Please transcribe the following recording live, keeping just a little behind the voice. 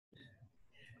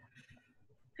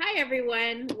Hi,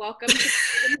 everyone. Welcome to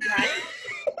Than Brunch.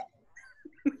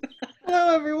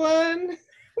 Hello, everyone.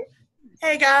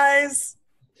 Hey, guys.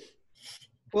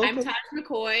 I'm Taj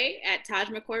McCoy at Taj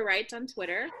McCoy Writes on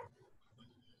Twitter.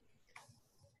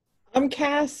 I'm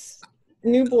Cass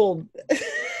Newbold,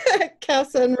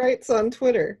 Cass and Writes on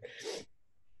Twitter.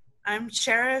 I'm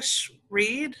Charish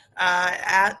Reed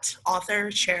at author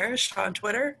Charish on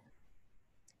Twitter.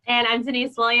 And I'm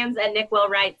Denise Williams at Nick Will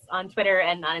Writes on Twitter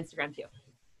and on Instagram too.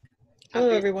 Hello,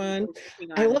 everyone.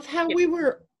 I love how we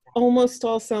were almost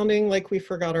all sounding like we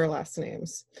forgot our last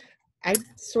names. I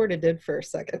sort of did for a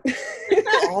second.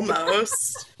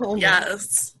 Almost.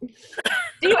 Yes.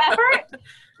 Do you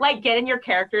ever get in your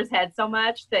character's head so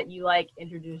much that you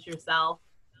introduce yourself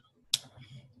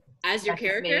as your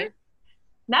character?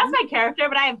 That's my character,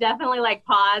 but I have definitely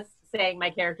paused saying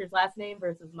my character's last name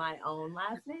versus my own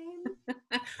last name.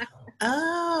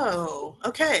 Oh,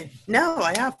 okay. No,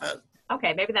 I haven't.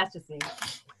 Okay, maybe that's just me.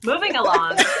 Moving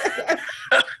along.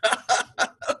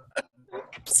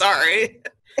 Sorry.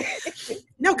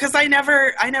 No, because I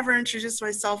never introduced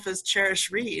myself as Charish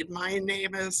Reed. My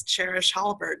name is Charish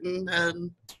Halliburton,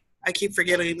 and I keep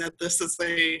forgetting that this is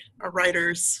a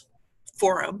writer's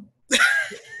forum.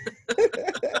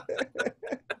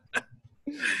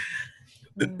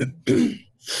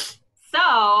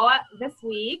 So this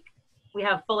week we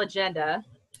have full agenda.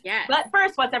 Yeah. But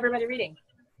first, what's everybody reading?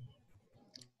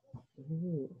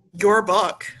 Your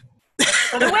book.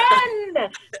 For the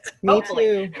win! Me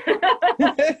too.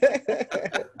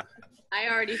 I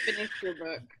already finished your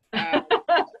book.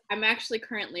 I'm actually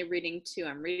currently reading two.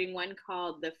 I'm reading one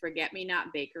called The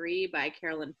Forget-Me-Not Bakery by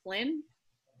Carolyn Flynn.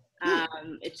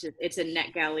 It's a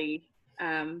NetGalley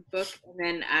book. And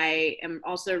then I am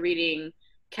also reading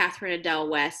Catherine Adele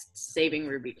West's Saving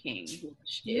Ruby King,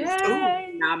 which is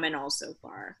phenomenal so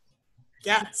far.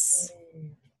 Yes.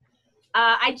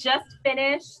 I just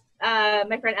finished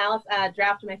my friend Alice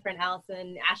draft of my friend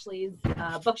Allison Ashley's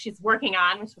book she's working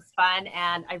on, which was fun,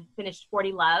 and I finished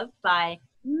 40 Love by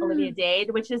Olivia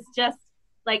Dade, which is just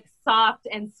soft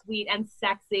and sweet and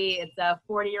sexy. It's a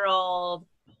 40-year-old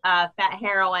fat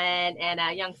heroine and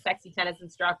a young sexy tennis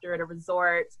instructor at a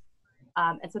resort,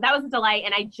 and so that was a delight.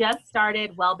 And I just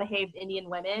started Well Behaved Indian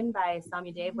Women by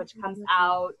Samya Dave, which comes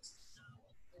out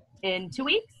in 2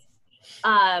 weeks.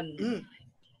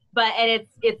 But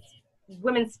it's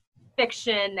women's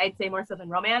fiction, I'd say more so than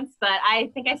romance. But I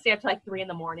think I stay up to 3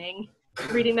 a.m.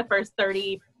 reading the first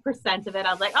 30% of it.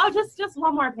 I was like, oh, just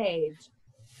one more page.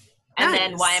 And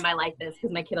then why am I like this?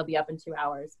 Because my kid will be up in 2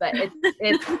 hours. But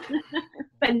it's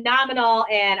phenomenal,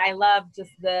 and I love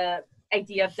just the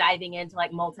idea of diving into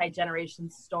multi-generation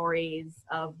stories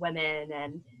of women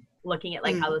and looking at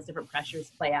how those different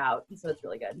pressures play out. And so it's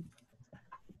really good.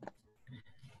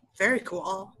 Very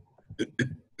cool.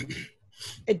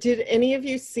 Did any of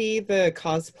you see the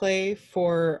cosplay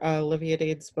for Olivia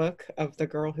Dade's book of the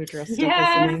girl who dressed up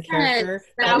as the main character?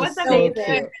 That was amazing. So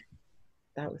cute.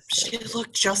 That was she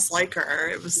looked just like her.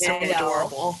 It was so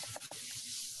adorable.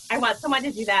 I want someone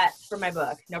to do that for my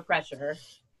book. No pressure.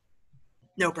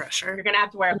 No pressure. You're gonna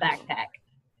have to wear a backpack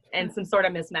and some sort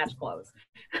of mismatched clothes.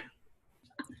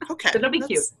 Okay. But it'll be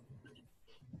cute.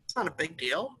 It's not a big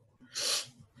deal.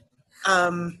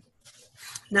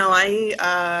 No,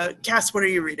 Cass, what are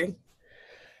you reading?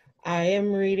 I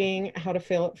am reading How to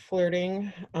Fail at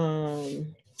Flirting,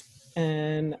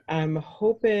 and I'm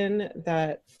hoping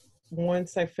that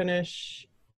once I finish,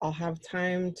 I'll have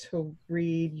time to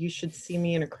read You Should See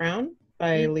Me in a Crown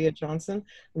by Leah Johnson.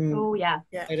 Oh, yeah.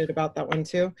 Excited about that one,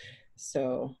 too.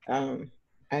 So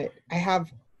I have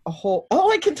a whole...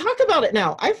 Oh, I can talk about it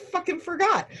now. I fucking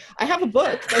forgot. I have a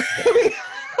book that's coming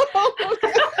out.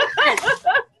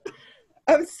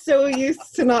 I'm so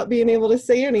used to not being able to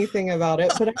say anything about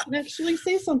it, but I can actually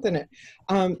say something.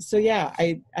 So yeah,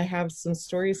 I have some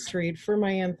stories to read for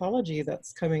my anthology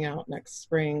that's coming out next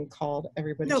spring called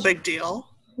Everybody. No big deal.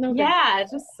 No.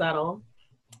 It's just subtle.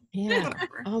 Yeah.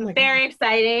 Oh my God. Very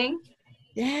exciting.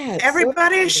 Yeah.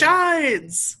 Everybody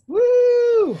shines.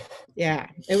 Woo! Yeah.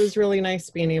 It was really nice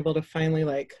being able to finally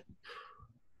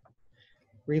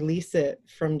release it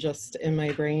from just in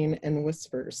my brain and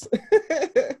whispers.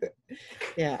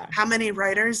 Yeah. How many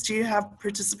writers do you have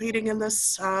participating in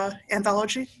this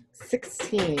anthology?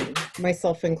 16,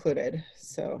 myself included.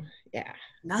 So yeah.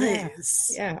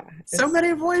 Nice. Yeah. So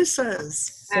many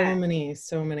voices. So many.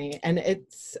 And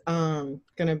it's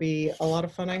gonna be a lot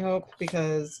of fun, I hope,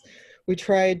 because we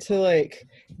tried to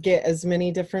get as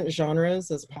many different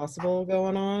genres as possible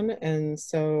going on. And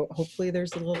so hopefully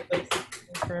there's a little bit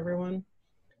for everyone.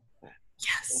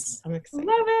 Yes. I'm excited.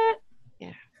 Love it.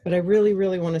 Yeah. But I really,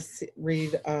 really want to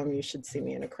read You Should See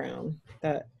Me in a Crown.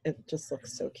 That it just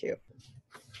looks so cute.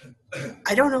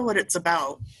 I don't know what it's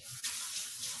about.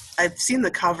 I've seen the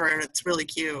cover and it's really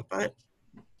cute, but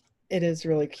it is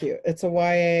really cute. It's a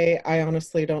YA. I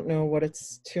honestly don't know what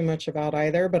it's too much about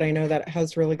either, but I know that it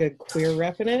has really good queer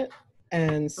rep in it.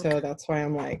 And so that's why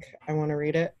I'm like, I want to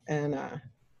read it. And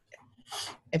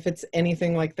if it's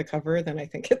anything like the cover, then I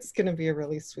think it's going to be a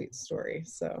really sweet story.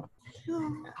 So,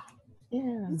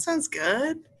 yeah. That sounds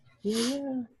good.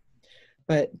 Yeah.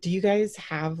 But do you guys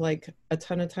have like a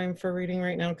ton of time for reading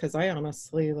right now? Because I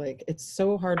honestly, like, it's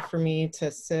so hard for me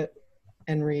to sit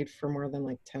and read for more than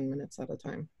like 10 minutes at a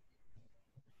time.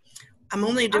 I'm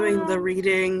only doing the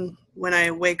reading when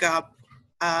I wake up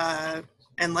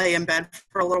and lay in bed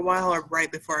for a little while or right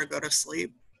before I go to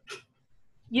sleep.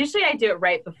 Usually I do it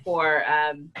right before,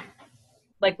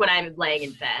 like when I'm laying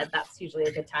in bed. That's usually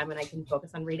a good time when I can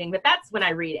focus on reading. But that's when I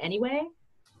read anyway.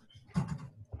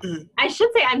 I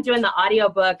should say I'm doing the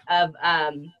audiobook of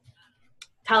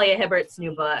Talia Hibbert's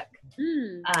new book,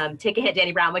 Take a Hit,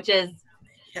 Danny Brown, which is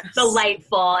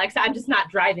delightful. Except I'm just not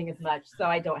driving as much, so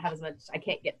I don't have as much. I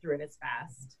can't get through it as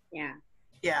fast. Yeah.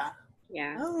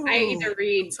 Oh. I either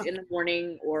read in the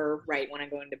morning or right when I'm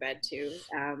going to bed too.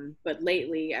 But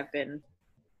lately I feel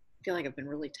like I've been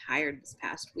really tired this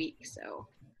past week, so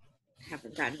I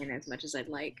haven't gotten in as much as I'd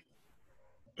like.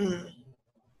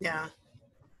 Yeah.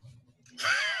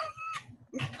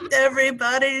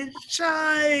 Everybody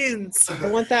shines. I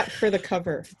want that for the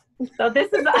cover. So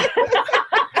this is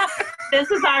this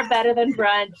is our Better Than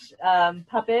Brunch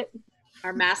puppet.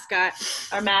 Our mascot. His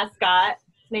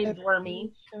name's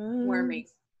Wormy. Wormy.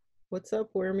 What's up,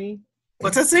 Wormy?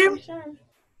 What's his name?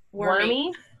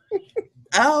 Wormy.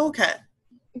 Oh, okay.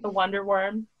 The Wonder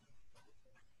Worm.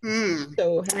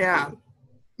 So happy. Yeah.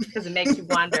 Because it makes you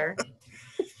wonder.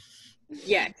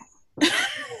 Yeah. So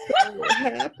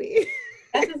happy.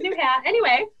 That's his new hat.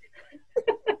 Anyway.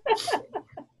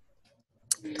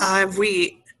 Have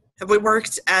we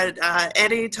worked at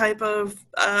any type of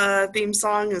theme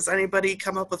song? Has anybody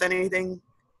come up with anything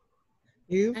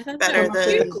You better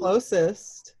than the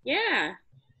closest? Yeah.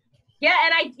 Yeah,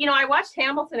 and I watched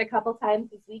Hamilton a couple times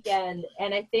this weekend,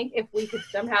 and I think if we could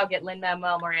somehow get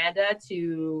Lin-Manuel Miranda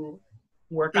to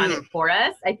work on it for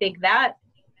us, I think that,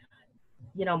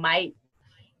 might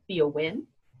be a win.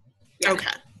 Yeah.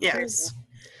 Okay. Yes.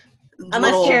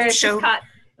 Unless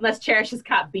Charish has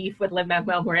caught beef with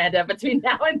Lin-Manuel Miranda between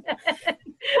now and then.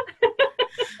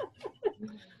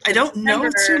 I don't know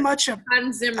too much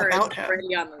Hans Zimmer about is him.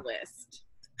 already on the list.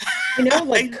 You know,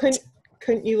 like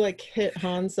couldn't you like hit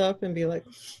Hans up and be like,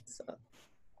 what's up?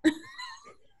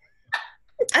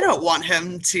 I don't want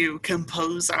him to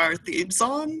compose our theme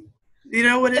song. You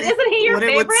know what Isn't he your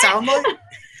it would sound like?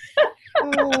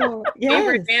 Oh,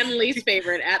 Favorite yes. and least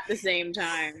favorite at the same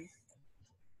time.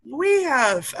 We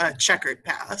have a checkered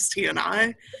past, he and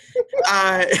I.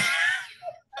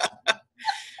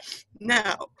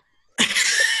 No.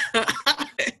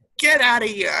 Get out of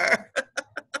here.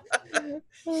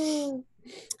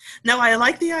 No, I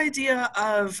like the idea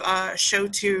of show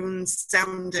tunes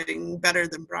sounding better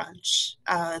than brunch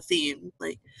theme.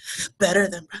 Like, better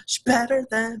than brunch, better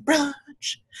than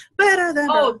brunch, better than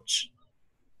brunch.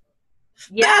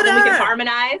 Yeah, then we can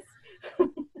harmonize.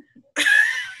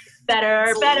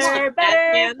 Better. What are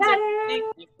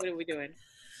we doing?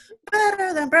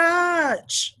 Better than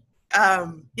brunch.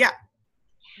 Yeah.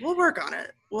 We'll work on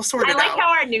it. We'll sort it out. I like how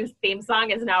our new theme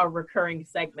song is now a recurring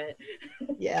segment.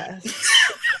 Yes.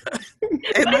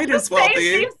 It might as well Same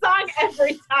be. theme song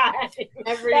every time.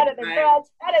 Better than brunch.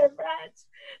 Better than brunch.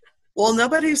 Well,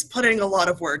 nobody's putting a lot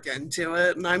of work into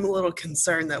it, and I'm a little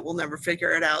concerned that we'll never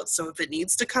figure it out. So if it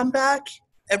needs to come back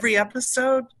every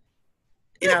episode,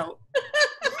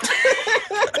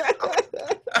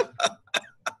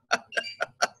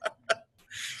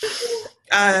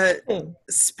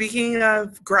 speaking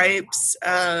of gripes,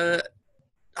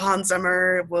 Hans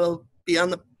Zimmer will be on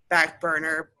the back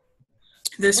burner.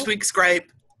 This week's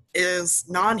gripe is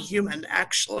non-human,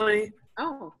 actually.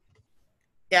 Oh.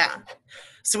 Yeah.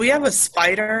 So we have a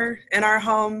spider in our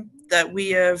home that we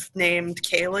have named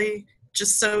Kaylee,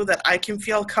 just so that I can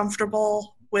feel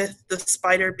comfortable with the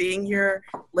spider being here,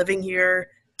 living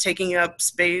here, taking up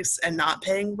space, and not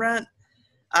paying rent.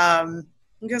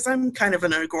 Because I'm kind of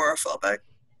an agoraphobic.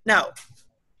 No.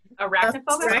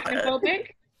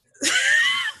 Arachnophobic?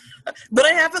 But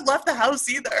I haven't left the house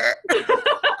either.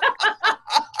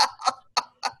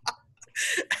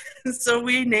 So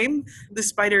we named the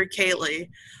spider Kaylee.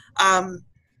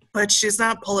 But she's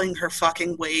not pulling her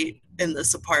fucking weight in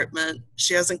this apartment.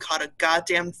 She hasn't caught a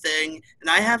goddamn thing, and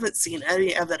I haven't seen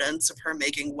any evidence of her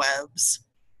making webs.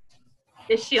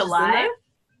 Is she alive?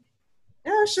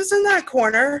 Yeah, she's in that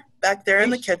corner back there in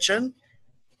the kitchen.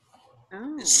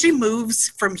 Oh. She moves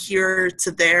from here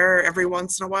to there every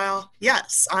once in a while.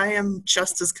 Yes, I am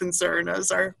just as concerned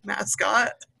as our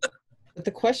mascot. But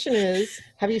the question is,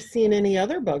 have you seen any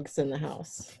other bugs in the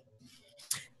house?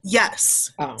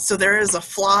 Yes. Oh. So there is a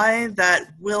fly that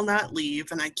will not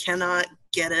leave, and I cannot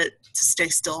get it to stay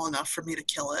still enough for me to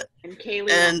kill it. And Kaylee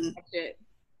And- won't touch it.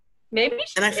 Maybe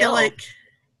she's And I feel ill. like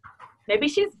Maybe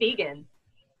she's vegan.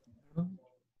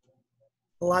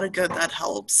 a lot of good that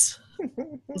helps.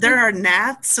 There are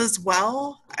gnats as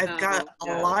well. I've got a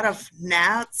yeah. lot of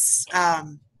gnats.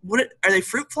 What are they?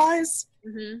 Fruit flies?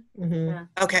 Mm-hmm. Mm-hmm. Yeah.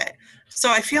 Okay. So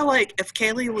I feel like if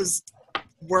Kaylee was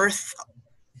worth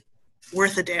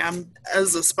a damn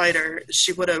as a spider,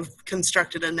 she would have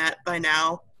constructed a net by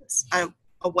now,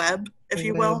 a web, if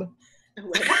you will.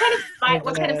 What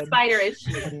kind of spider is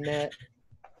she? A net.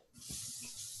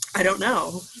 I don't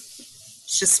know.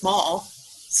 She's small,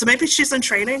 so maybe she's in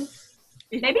training.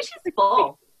 Maybe she's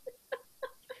full.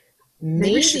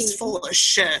 Maybe she's full of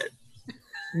shit.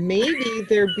 Maybe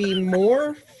there'd be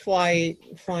more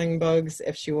flying bugs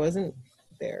if she wasn't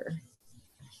there,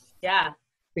 Yeah.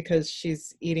 because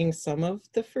she's eating some of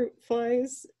the fruit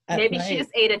flies at Maybe night. she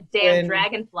just ate a damn when-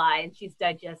 dragonfly and she's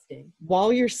digesting.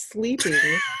 While you're sleeping,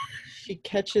 she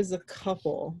catches a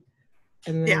couple,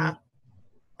 and then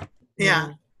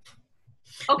Yeah.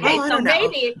 Okay, Well, I so don't know.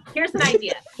 maybe here's an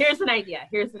idea.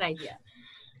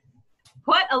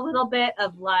 Put a little bit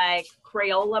of like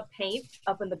Crayola paint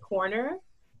up in the corner.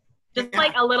 Just Yeah.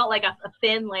 like a little, like a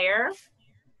thin layer.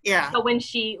 Yeah. So when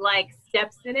she like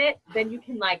steps in it, then you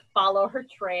can like follow her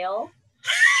trail.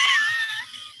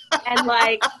 And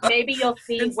like maybe you'll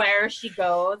see where she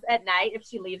goes at night if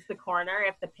she leaves the corner,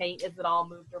 if the paint isn't all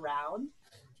moved around.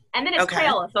 And then it's Okay.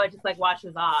 Crayola, so it just like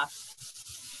washes off.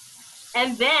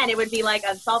 And then it would be like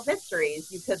Unsolved Mysteries.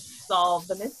 You could solve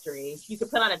the mystery. You could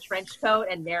put on a trench coat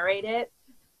and narrate it.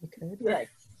 Okay. Like,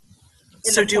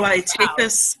 in So the do I corner take house.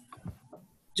 this?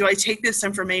 Do I take this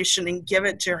information and give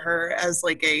it to her as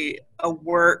like a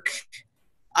work,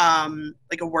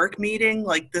 like a work meeting?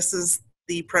 Like, this is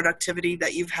the productivity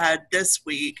that you've had this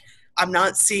week. I'm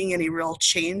not seeing any real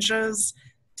changes.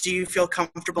 Do you feel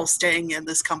comfortable staying in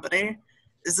this company?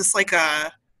 Is this like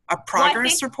a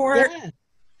progress report?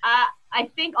 Yeah. I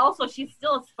think also she's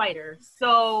still a spider.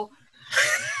 So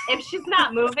if she's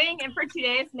not moving in for 2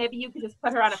 days, maybe you could just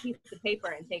put her on a piece of paper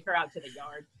and take her out to the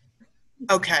yard.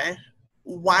 Okay.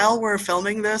 While we're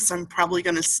filming this, I'm probably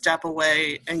going to step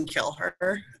away and kill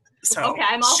her. So Okay,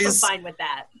 I'm also she's- fine with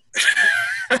that.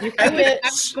 I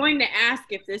was going to ask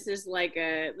if this is like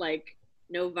a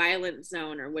no violence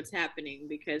zone or what's happening,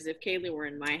 because if Kaylee were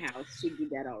in my house, she'd be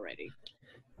dead already.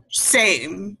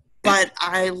 Same, but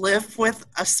I live with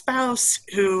a spouse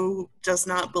who does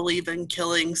not believe in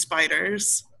killing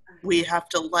spiders. We have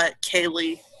to let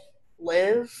Kaylee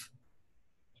live.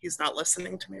 He's not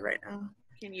listening to me right now.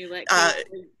 Can you let Kaylee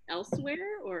live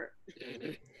elsewhere, or?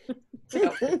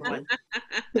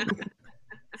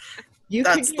 You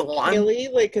That's could the get one.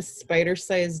 Kaylee like a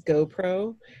spider-sized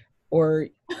GoPro, or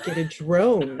get a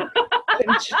drone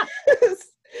and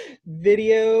just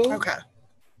video. Okay.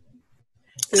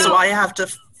 So I have to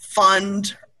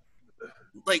fund,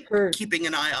 like, Her- keeping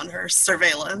an eye on her,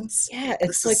 surveillance. Yeah,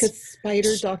 it's This like a is-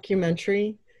 spider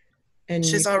documentary, and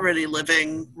She's you- already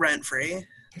living rent-free.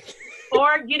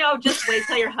 Or, just wait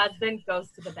till your husband goes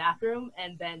to the bathroom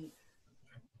and then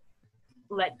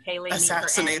let Kaylee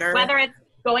Assassinate meet her. Whether it's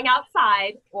going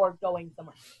outside or going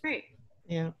somewhere. Right.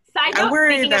 yeah. Side I note,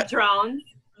 worry speaking that- of drones,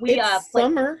 we It's play-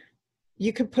 summer.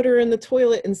 You could put her in the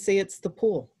toilet and say it's the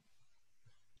pool.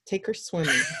 Take her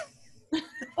swimming.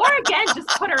 or again, just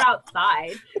put her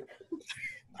outside.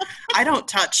 I don't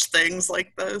touch things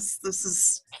like this. This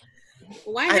is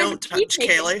Why I hasn't don't he touch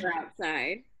taken Kaylee. her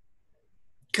outside?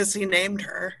 because he named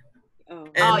her. Oh,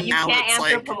 And You now can't it's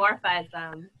like- anthropomorphize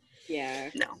them. yeah.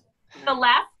 No.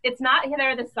 It's not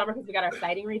there this summer because we got our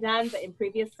siding redone, but in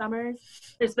previous summers,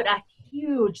 there's been a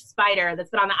huge spider that's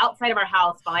been on the outside of our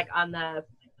house, but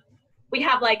we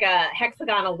have like a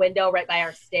hexagonal window right by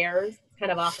our stairs, kind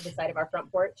of off of the side of our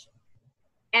front porch.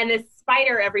 And this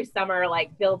spider every summer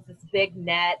builds this big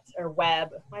net or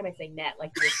web. Why am I saying net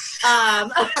like this?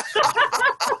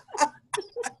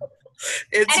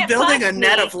 It's And it building a bugs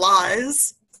net me. of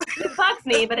lies. It bugs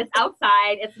me, but it's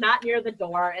outside. It's not near the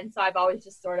door. And so I've always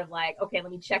just sort of okay,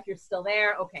 let me check you're still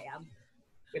there. Okay, I'm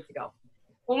good to go.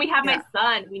 When we had my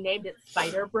son, we named it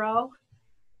Spider Bro.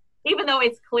 Even though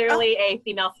it's clearly a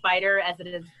female spider as it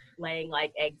is laying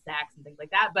egg sacs and things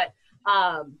like that. But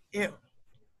Ew.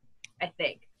 I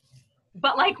think.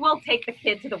 But we'll take the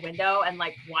kid to the window and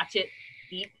watch it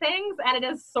eat things, and it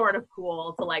is sort of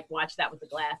cool to like watch that with the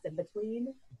glass in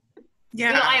between. Yeah.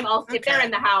 You know, I am also if they're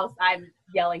in the house, I'm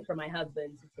yelling for my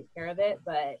husband to take care of it,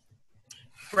 but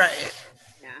right.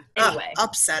 Yeah. Anyway.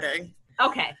 Upsetting.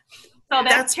 Okay. So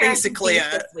that's basically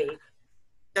it. This week.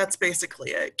 That's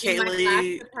basically it.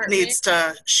 Kaylee needs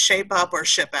to shape up or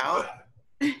ship out.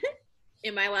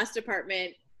 In my last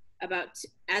apartment,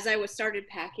 as I started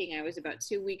packing, I was about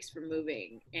 2 weeks from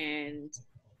moving, and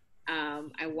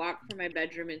I walked from my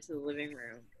bedroom into the living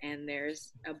room, and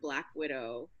there's a black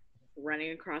widow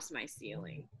running across my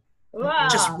ceiling. Wow.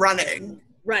 Just running,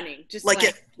 just like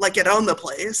it owned the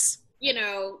place. You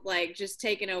know, like just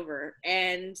taking over,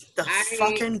 and the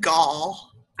fucking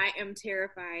gall. I am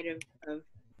terrified of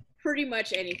pretty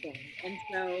much anything, and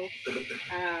so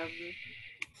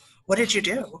what did you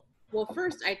do? Well,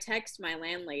 first I text my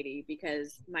landlady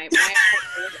because my apartment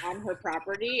was on her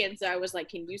property, and so I was like,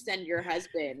 "Can you send your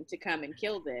husband to come and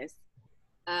kill this?"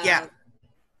 Yeah.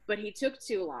 But he took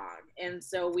too long, and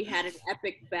so we had an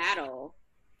epic battle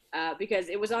because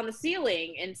it was on the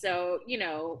ceiling, and so you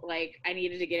know, like I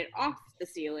needed to get it off the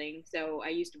ceiling, so I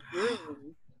used a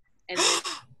broom and then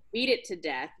beat it to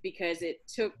death because it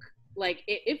took like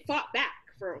it fought back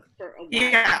for a while.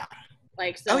 Yeah.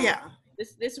 Like so. Oh yeah.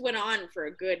 This went on for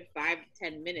a good 5 to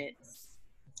 10 minutes,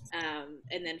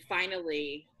 and then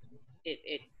finally,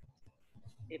 it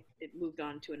moved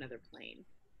on to another plane.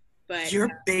 But you're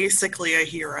basically a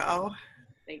hero.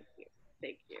 Thank you.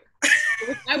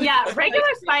 Yeah,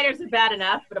 regular spiders are bad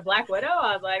enough, but a black widow,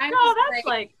 I was like, that's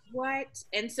like what?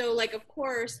 And so, like, of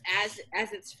course, as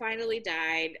it's finally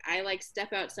died, I like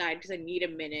step outside because I need a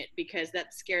minute because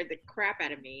that scared the crap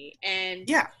out of me. And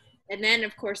yeah. And then,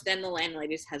 of course, then the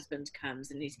landlady's husband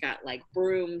comes and he's got like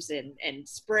brooms and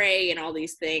spray and all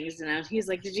these things. And he's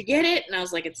like, "Did you get it?" And I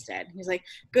was like, "It's dead." He's like,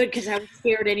 "Good, because I was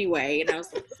scared anyway." And I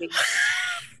was like,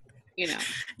 you know.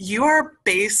 You are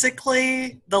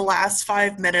basically the last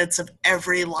 5 minutes of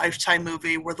every Lifetime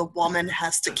movie where the woman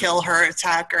has to kill her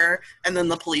attacker and then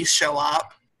the police show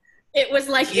up. It was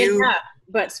like enough,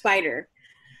 but spider.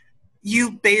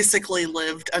 You basically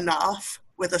lived enough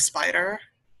with a spider.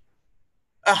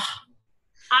 Ugh.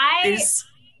 I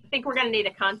think we're going to need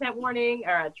a content warning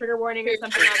or a trigger warning or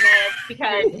something on this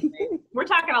because we're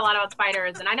talking a lot about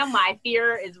spiders, and I know my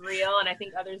fear is real, and I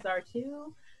think others are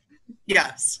too.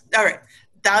 Yes. All right.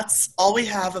 That's all we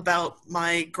have about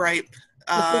my gripe.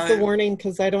 This is the warning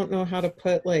because I don't know how to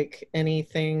put like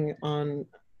anything on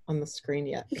the screen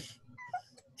yet.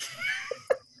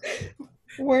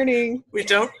 Warning. We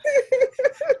don't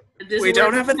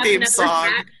have a theme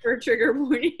song for trigger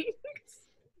warning.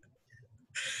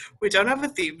 We don't have a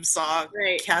theme song.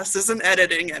 Right. Cass isn't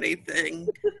editing anything.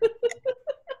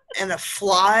 And a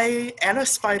fly and a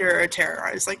spider are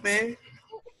terrorizing me.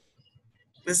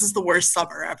 This is the worst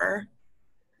summer ever.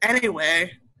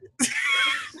 Anyway.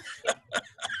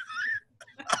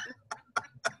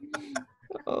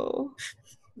 Oh.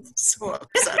 So It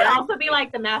upsetting. could also be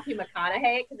like the Matthew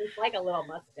McConaughey because it's like a little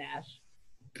mustache.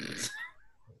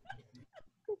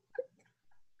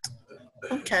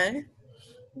 Okay.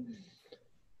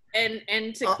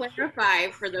 And to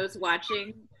clarify for those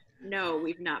watching, no,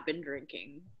 we've not been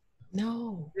drinking.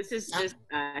 No. This is just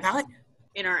Not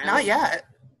in our not yet.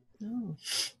 No.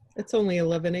 It's only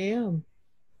 11 a.m.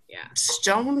 Yeah.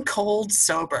 Stone cold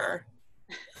sober.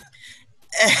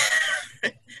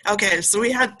 Okay, so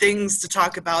we had things to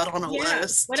talk about on a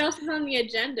list. What else is on the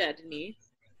agenda, Denise?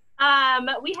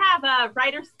 We have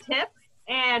writer's tips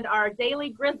and our daily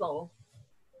grizzle.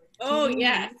 Oh,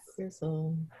 yes.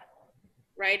 Grizzle.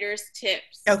 Writer's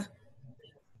tips. Oh.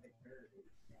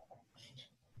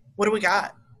 What do we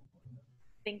got?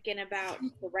 Thinking about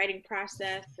the writing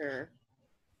process or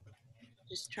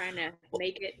just trying to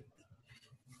make it?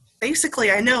 Basically,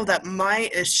 I know that my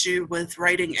issue with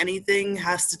writing anything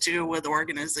has to do with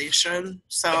organization.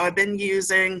 So I've been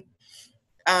using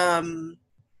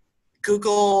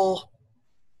Google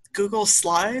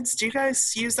Slides. Do you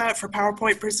guys use that for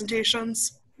PowerPoint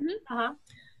presentations? Mm-hmm. Uh-huh.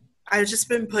 I've just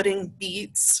been putting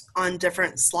beats on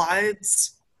different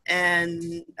slides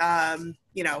and,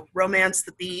 Romance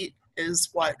the Beat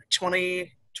is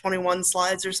 21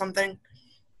 slides or something?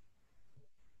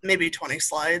 Maybe 20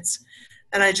 slides.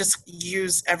 And I just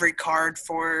use every card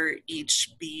for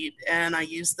each beat, and I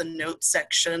use the notes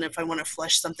section if I want to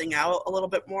flesh something out a little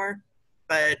bit more.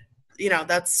 But,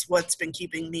 that's what's been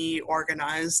keeping me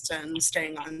organized and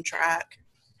staying on track.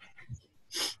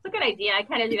 It's a good idea. I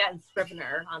kind of do that in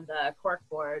Scrivener on the cork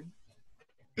board.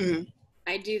 Mm-hmm.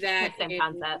 I do that Same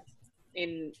concept.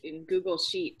 In Google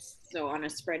Sheets, so on a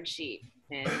spreadsheet,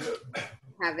 and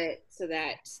have it so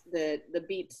that the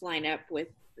beats line up with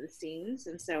the scenes,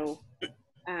 and so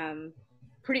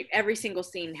pretty every single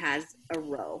scene has a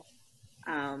row,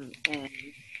 and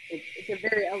it's a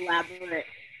very elaborate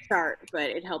chart, but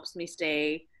it helps me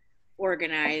stay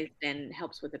organized and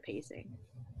helps with the pacing.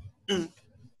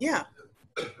 Yeah.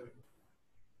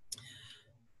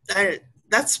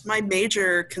 That's my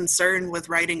major concern with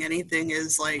writing anything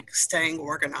is like staying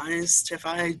organized. If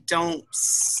I don't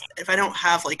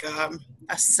have like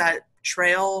a set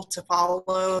trail to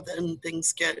follow, then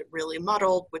things get really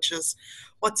muddled, which is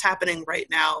what's happening right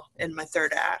now in my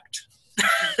third act.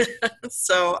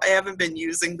 So I haven't been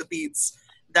using the beats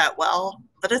that well,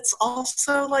 but it's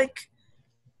also like,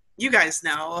 you guys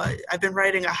know, I've been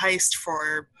writing a heist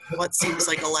for what seems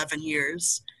like 11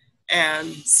 years.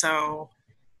 And so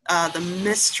the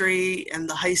mystery and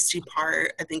the heisty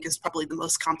part, I think, is probably the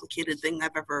most complicated thing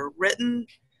I've ever written.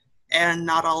 And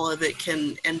not all of it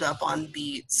can end up on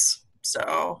beats,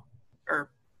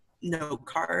 or note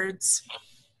cards.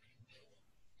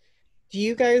 Do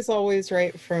you guys always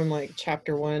write from like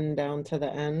chapter 1 down to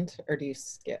the end, or do you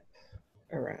skip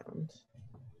around?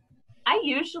 I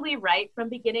usually write from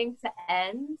beginning to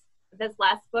end. This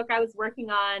last book I was working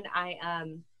on, I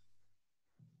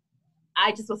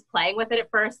just was playing with it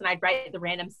at first, and I'd write the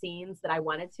random scenes that I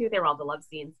wanted to. They were all the love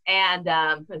scenes and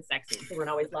sex scenes. They weren't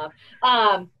always love.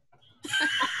 And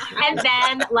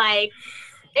then like,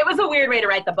 it was a weird way to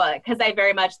write the book because I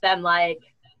very much then like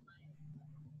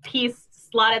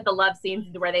slotted the love scenes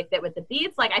into where they fit with the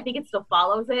beats. Like, I think it still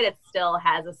follows it. It still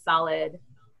has a solid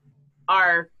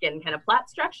arc and kind of plot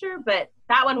structure, but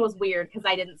that one was weird because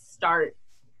I didn't start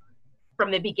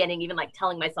from the beginning, even like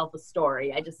telling myself a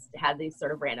story. I just had these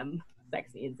sort of random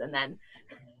sex scenes and then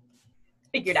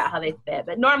figured out how they fit.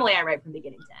 But normally I write from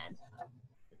beginning to end.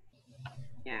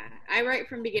 Yeah, I write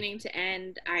from beginning to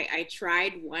end. I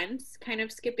tried once kind of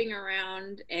skipping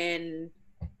around, and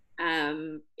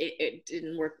it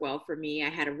didn't work well for me. I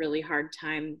had a really hard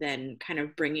time then kind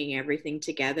of bringing everything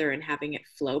together and having it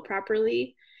flow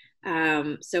properly.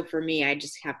 So for me, I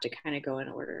just have to kind of go in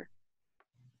order.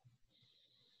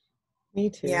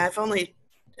 Me too. Yeah, I've only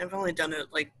done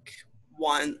it like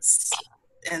once,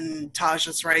 and Taj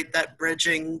is right that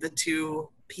bridging the two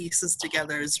pieces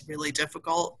together is really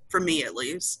difficult, for me at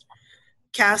least.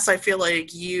 Cass, I feel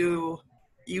like you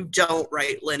don't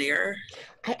write linear.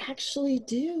 I actually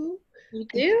do. You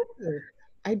do?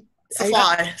 It's a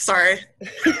fly. Sorry.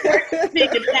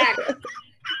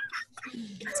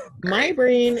 My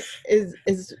brain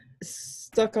is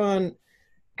stuck on,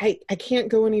 I can't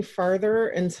go any farther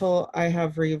until I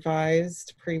have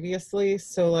revised previously.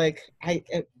 So like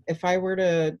if I were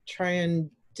to try and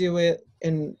do it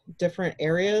in different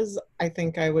areas, I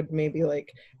think I would maybe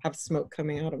like have smoke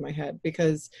coming out of my head,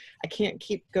 because I can't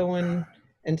keep going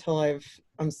until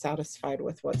I'm satisfied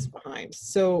with what's behind.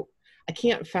 So I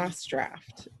can't fast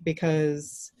draft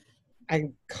because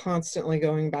I'm constantly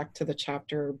going back to the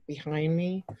chapter behind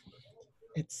me.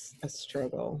 It's a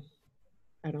struggle.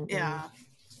 I don't know. Yeah.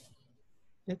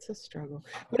 It's a struggle.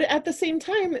 But at the same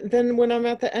time, then when I'm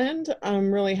at the end,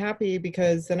 I'm really happy,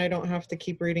 because then I don't have to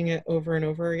keep reading it over and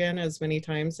over again as many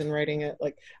times and writing it.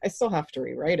 Like, I still have to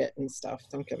rewrite it and stuff,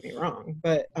 don't get me wrong.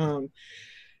 But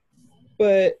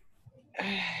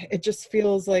it just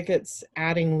feels like it's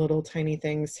adding little tiny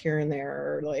things here and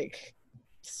there, or like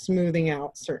smoothing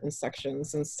out certain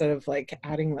sections instead of like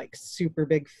adding like super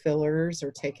big fillers or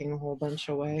taking a whole bunch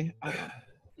away. I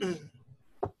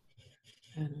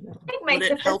don't know. I think my Would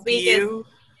tip it help this week you?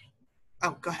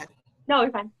 Oh, go ahead. No,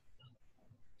 you're fine.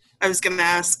 I was going to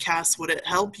ask Cass, would it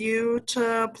help you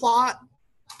to plot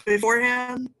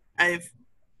beforehand? I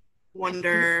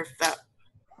wonder if that...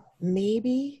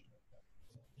 Maybe.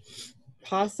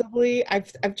 Possibly.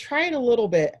 I've tried a little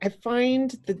bit. I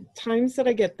find the times that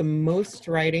I get the most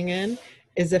writing in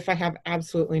is if I have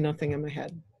absolutely nothing in my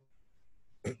head.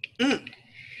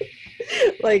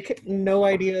 Like, no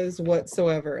ideas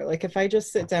whatsoever. Like, if I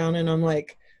just sit down and I'm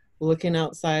like looking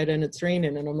outside and it's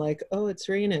raining and I'm like, oh, it's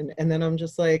raining, and then I'm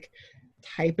just like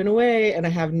typing away and I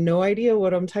have no idea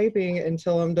what I'm typing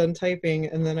until I'm done typing,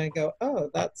 and then I go, oh,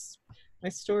 that's my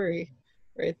story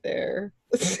right there.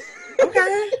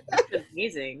 Okay. That's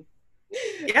amazing.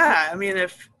 Yeah, I mean,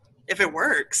 if it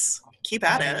works, keep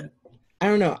at it. I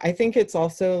don't know. I think it's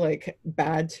also like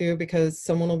bad too, because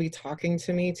someone will be talking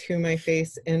to me to my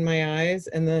face in my eyes,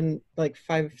 and then like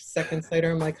 5 seconds later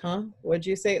I'm like, huh, what'd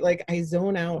you say? Like, I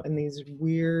zone out in these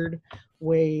weird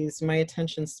ways. My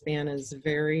attention span is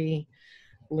very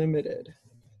limited.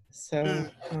 So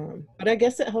but I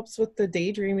guess it helps with the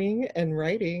daydreaming and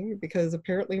writing, because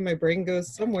apparently my brain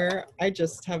goes somewhere. I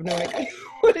just have no idea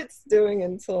what it's doing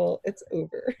until it's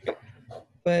over.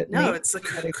 But no, it's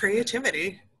the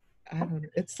creativity. I don't know.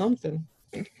 It's something.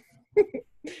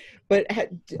 But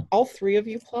all three of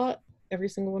you plot? Every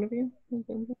single one of you?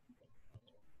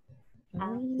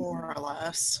 More or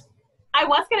less. I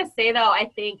was going to say, though, I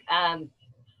think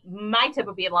my tip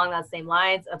would be along those same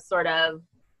lines of sort of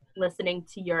listening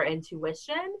to your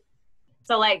intuition.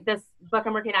 So, like, this book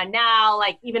I'm working on now,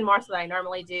 like, even more so than I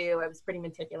normally do, I was pretty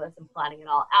meticulous in plotting it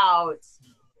all out.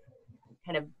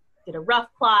 Kind of did a rough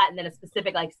plot and then a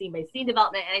specific, like, scene-by-scene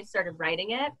development, and I started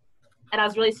writing it. And I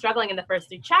was really struggling in the first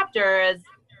 3 chapters,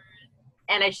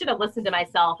 and I should have listened to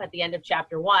myself at the end of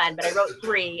chapter 1, but I wrote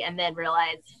 3 and then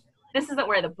realized this isn't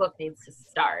where the book needs to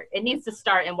start. It needs to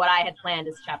start in what I had planned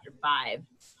as chapter 5.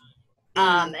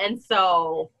 And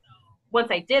so once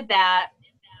I did that,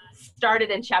 started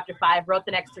in chapter 5, wrote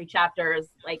the next 3 chapters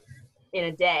like in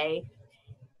a day.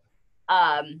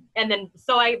 And then,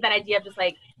 so that idea of just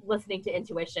like listening to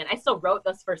intuition, I still wrote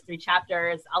those first 3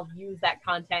 chapters. I'll use that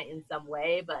content in some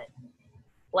way, but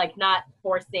like not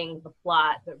forcing the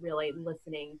plot, but really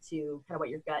listening to kind of what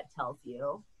your gut tells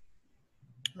you.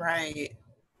 Right.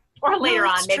 Or later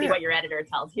on, maybe true. what your editor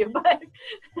tells you, but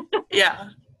Yeah.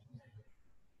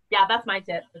 Yeah, that's my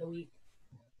tip for the week.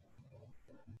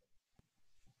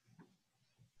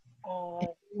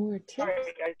 More tips?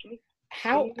 Sorry, guys. Can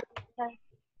How? you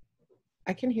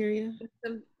I can hear you.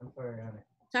 I'm sorry,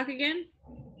 talk again?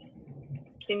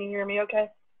 Can you hear me okay?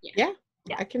 Yeah,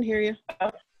 I can hear you.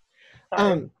 Oh,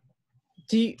 sorry.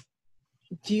 Do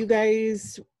you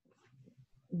guys,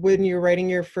 when you're writing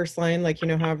your first line, like, you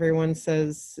know how everyone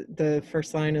says the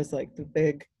first line is like the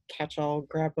big catch-all,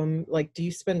 grab them, like, do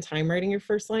you spend time writing your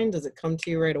first line? Does it come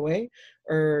to you right away?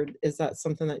 Or is that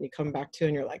something that you come back to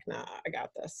and you're like, nah, I got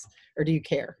this? Or do you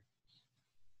care?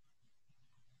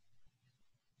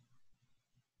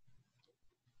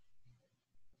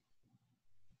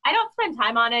 I don't spend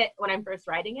time on it when I'm first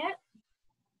writing it,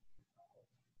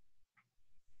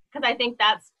 because I think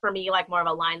that's, for me, like more of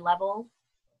a line level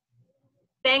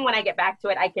thing. When I get back to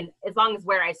it, I can, as long as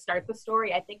where I start the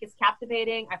story I think is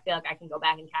captivating, I feel like I can go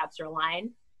back and capture a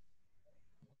line.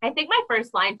 I think my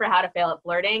first line for How to Fail at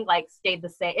Flirting like stayed the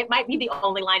same. It might be the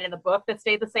only line in the book that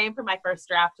stayed the same from my first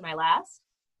draft to my last,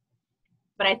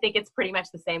 but I think it's pretty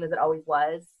much the same as it always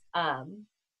was.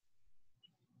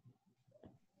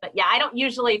 But yeah, I don't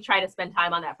usually try to spend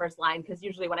time on that first line, because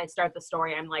usually when I start the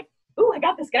story, I'm like, ooh, I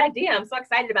got this good idea. I'm so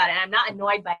excited about it. And I'm not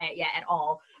annoyed by it yet at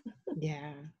all.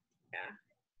 Yeah.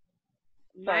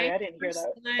 Sorry, I didn't hear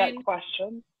that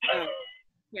question. Oh.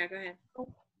 Yeah, go ahead.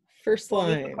 First What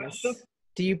was the lines. question?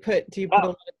 Do you put a lot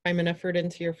of time and effort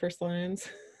into your first lines?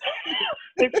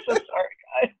 I'm so sorry,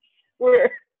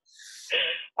 guys.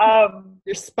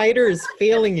 Your spider is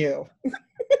failing you.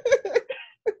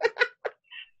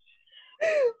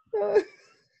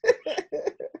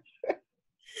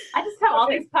 I just have all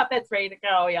these puppets ready to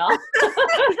go, y'all.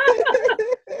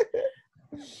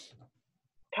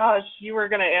 Gosh, you were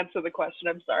going to answer the question.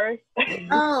 I'm sorry.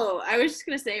 Oh, I was just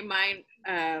gonna say mine.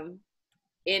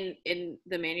 In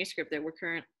the manuscript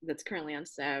that's currently on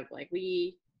Seb, like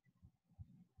the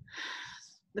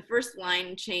first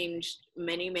line changed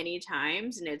many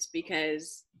times, and it's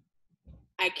because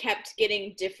I kept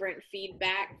getting different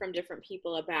feedback from different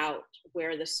people about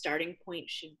where the starting point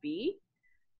should be.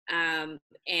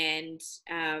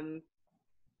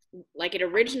 Like it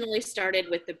originally started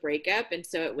with the breakup, and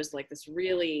so it was like this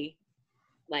really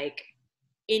like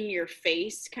in your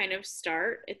face kind of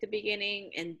start at the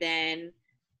beginning. And then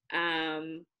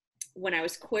when I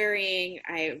was querying,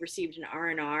 I received an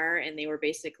R&R, and they were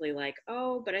basically like,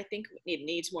 oh, but I think it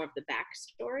needs more of the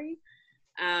backstory.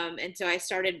 And so I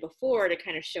started before to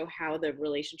kind of show how the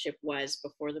relationship was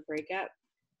before the breakup.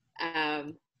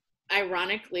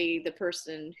 Ironically, the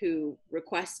person who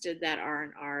requested that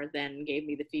R&R then gave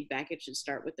me the feedback it should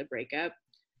start with the breakup.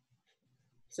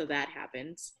 So that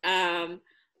happens. And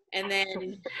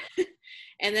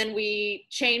then we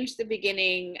changed the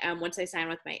beginning once I signed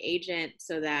with my agent,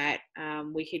 so that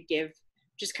we could give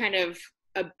just kind of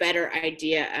a better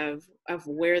idea of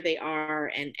where they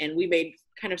are, and we made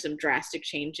kind of some drastic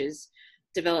changes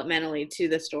developmentally to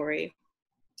the story.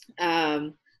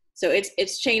 So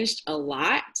it's changed a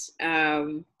lot,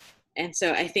 and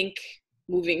so I think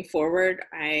moving forward,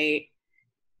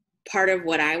 part of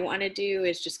what I want to do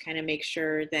is just kind of make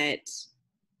sure that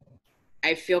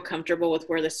I feel comfortable with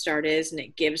where the start is, and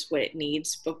it gives what it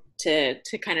needs to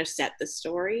kind of set the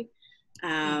story.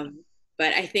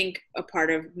 But I think a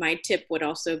part of my tip would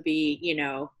also be,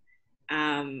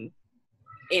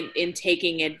 in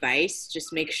taking advice,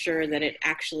 just make sure that it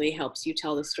actually helps you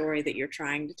tell the story that you're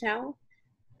trying to tell.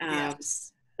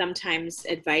 Yes. Sometimes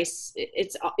advice,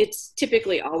 it's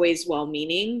typically always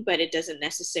well-meaning, but it doesn't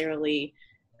necessarily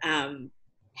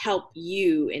help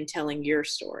you in telling your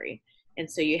story. And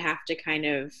so you have to kind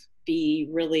of be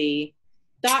really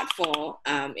thoughtful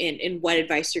in what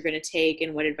advice you're going to take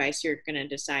and what advice you're going to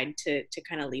decide to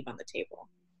kind of leave on the table.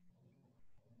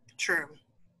 True.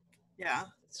 Yeah.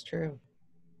 It's true.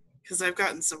 Because I've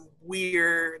gotten some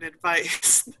weird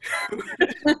advice.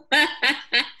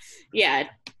 Yeah,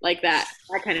 like that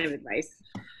kind of advice.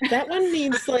 That one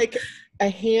needs like a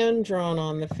hand drawn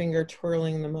on the finger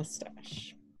twirling the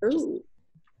mustache. Ooh.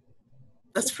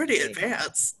 That's pretty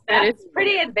advanced. That is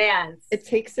pretty advanced. It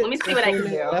takes it Let me to see what I a can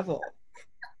new do. level.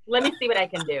 Let me see what I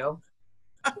can do.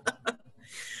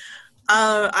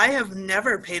 I have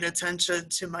never paid attention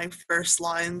to my first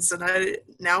lines, and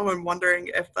I'm wondering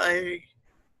if I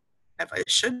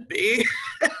should be.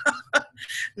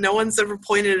 No one's ever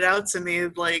pointed it out to me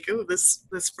like, oh, this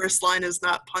first line is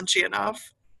not punchy enough.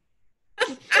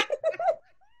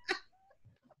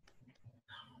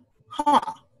 Huh.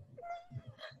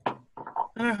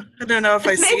 I don't know if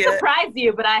I This see may it. surprise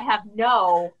you, but I have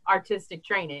no artistic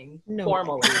training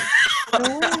formally.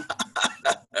 No,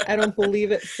 I don't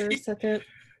believe it for a second.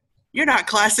 You're not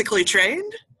classically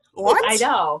trained? What? I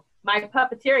know. My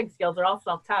puppeteering skills are all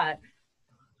self-taught.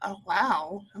 Oh,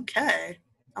 wow. Okay.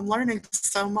 I'm learning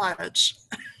so much.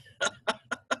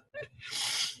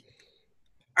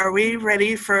 Are we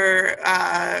ready for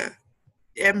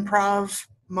improv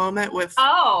moment with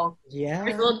Oh, Yeah.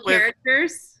 Grizzled With-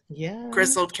 characters. Yeah.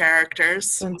 grizzled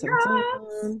characters? Dun, dun,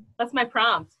 dun. that's my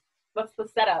prompt. What's the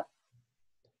setup?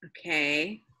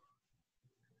 Okay.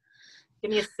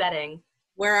 Give me a setting.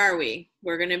 Where are we?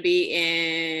 We're going to be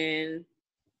in...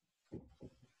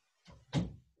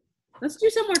 Let's do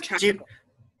some more tropical.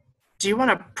 Do you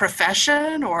want a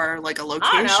profession or like a I don't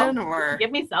location know. or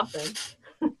Give me something.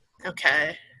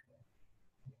 okay.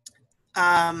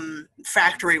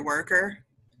 Factory worker,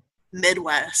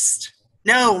 Midwest.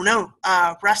 No,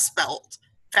 Rust Belt.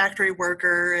 Factory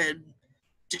worker in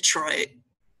Detroit.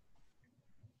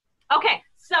 Okay,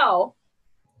 so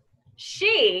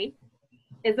she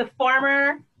is a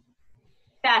former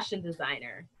fashion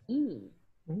designer. Mm.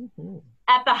 Mhm.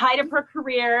 At the height of her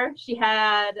career, she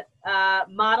had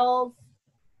models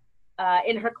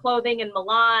in her clothing in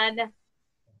Milan,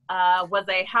 was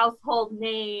a household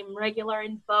name, regular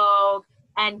in Vogue,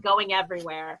 and going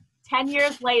everywhere. 10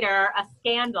 years later, a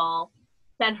scandal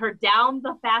sent her down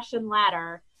the fashion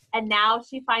ladder, and now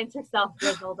she finds herself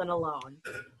grizzled and alone.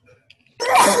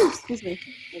 Excuse me.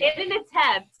 In an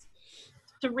attempt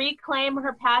to reclaim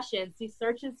her passion, she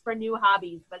searches for new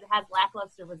hobbies, but has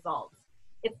lackluster results.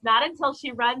 It's not until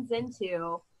she runs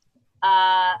into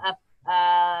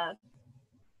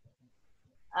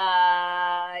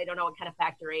I don't know what kind of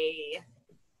factory.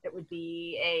 It would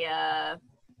be a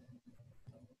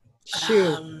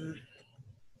Shoe.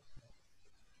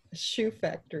 A shoe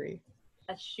factory.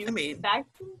 shoe I mean-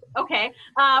 factory. Okay,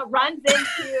 runs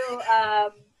into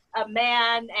a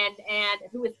man and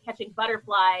who is catching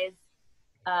butterflies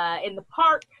in the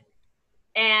park.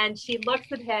 And she looks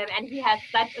at him, and he has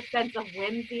such a sense of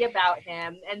whimsy about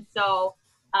him. And so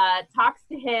talks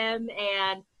to him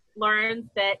and learns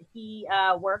that he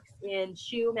works in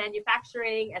shoe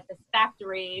manufacturing at this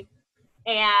factory.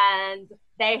 And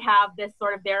they have this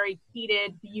sort of very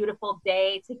heated, beautiful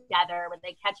day together when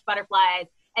they catch butterflies.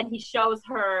 And he shows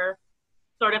her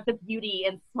sort of the beauty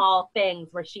in small things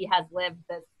where she has lived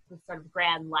this sort of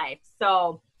grand life.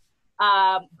 So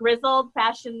grizzled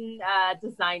fashion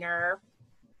designer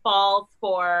falls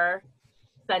for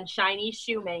sunshiny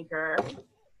shoemaker,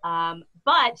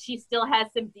 but she still has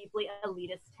some deeply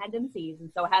elitist tendencies,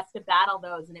 and so has to battle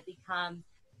those, and it becomes,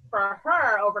 for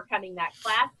her, overcoming that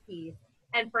class piece,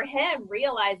 and for him,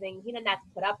 realizing he didn't have to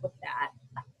put up with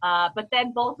that, but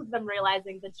then both of them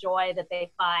realizing the joy that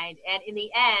they find, and in the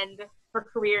end, her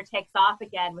career takes off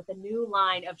again with a new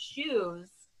line of shoes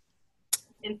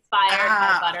inspired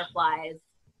by butterflies.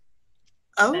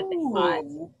 that they bought.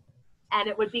 Oh. And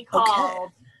it would be called,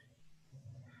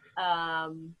 I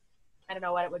don't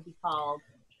know what it would be called.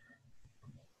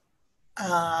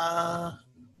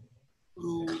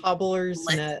 Cobbler's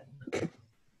Like- net.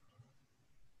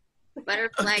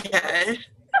 Butterfly. Okay.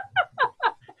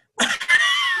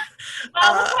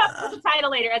 Well, we'll come up with the title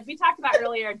later. As we talked about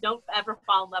earlier, don't ever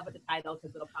fall in love with the title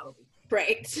because it'll probably.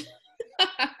 Right.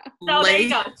 So there you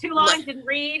go. Too long, didn't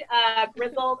read.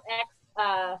 Grizzled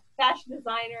fashion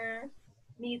designer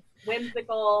meets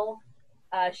whimsical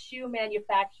shoe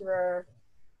manufacturer.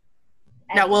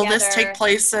 And Now, will this together- take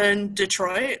place in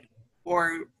Detroit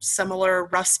or similar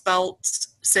Rust Belt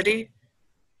city?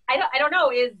 I don't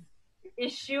know.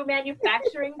 Is shoe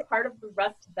manufacturing part of the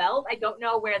Rust Belt? I don't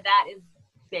know where that is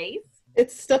based.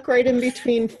 It's stuck right in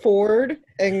between Ford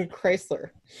and Chrysler.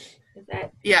 Is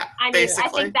it? Yeah, I mean,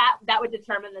 basically. I think that would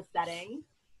determine the setting.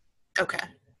 Okay.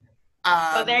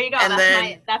 So there you go.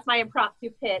 That's my impromptu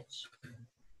pitch.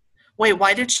 Wait,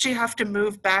 why did she have to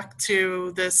move back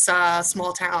to this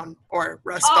small town or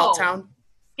Rust Belt town?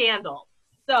 Scandal.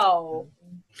 So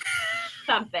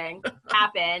something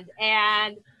happened,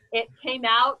 and it came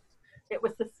out. It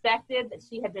was suspected that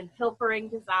she had been pilfering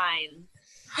designs,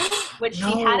 which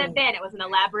she hadn't been. It was an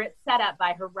elaborate setup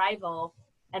by her rival,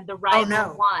 and the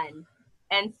rival won.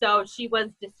 And so she was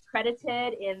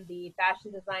discredited in the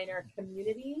fashion designer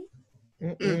community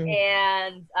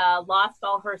and lost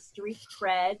all her street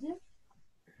cred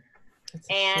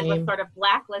and was sort of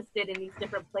blacklisted in these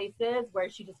different places where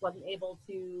she just wasn't able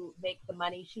to make the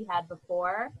money she had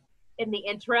before. In the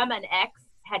interim, an ex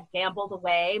had gambled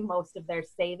away most of their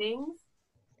savings.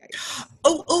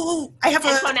 I have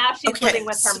and so now she's living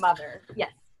with her mother.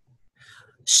 Yes.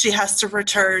 She has to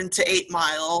return to 8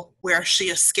 Mile where she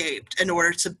escaped in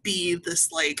order to be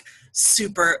this like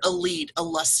super elite,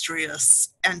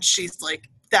 illustrious. And she's like,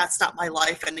 that's not my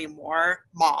life anymore,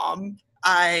 Mom.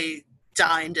 I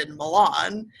dined in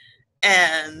Milan.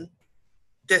 And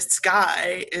this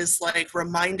guy is like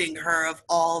reminding her of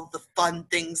all the fun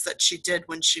things that she did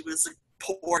when she was a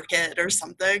poor kid or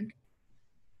something.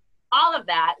 All of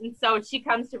that. And so she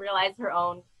comes to realize her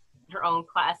own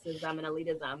classism and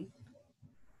elitism.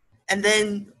 And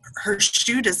then her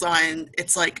shoe design,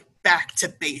 it's like back to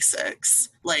basics,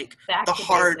 like the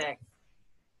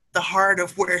heart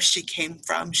of where she came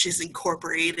from. She's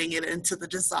incorporating it into the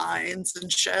designs and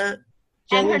shit.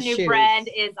 And her new brand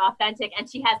is authentic,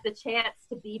 and she has the chance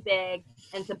to be big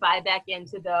and to buy back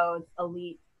into those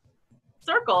elite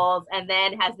circles, and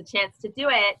then has the chance to do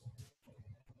it.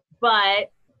 But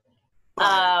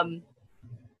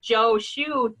Joe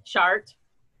Shoe Chart,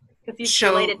 because he's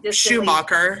related distantly.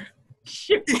 Schumacher.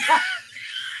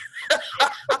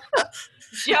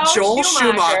 Joel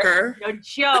Schumacher. No,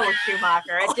 Joe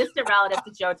Schumacher, a distant relative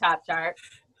to Joe Top Chart.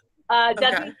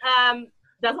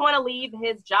 Doesn't want to leave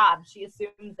his job. She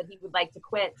assumes that he would like to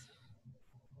quit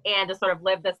and to sort of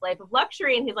live this life of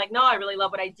luxury. And he's like, no, I really love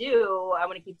what I do. I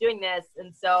want to keep doing this.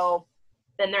 And so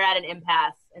then they're at an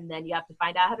impasse, and then you have to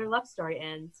find out how their love story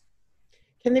ends.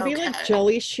 Can they be like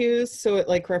jelly shoes so it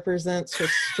like represents her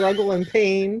struggle and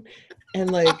pain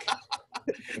and like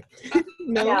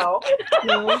no.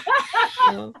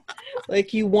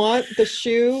 Like you want the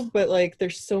shoe, but like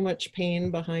there's so much pain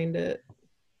behind it.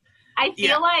 I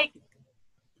feel like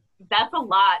that's a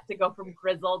lot to go from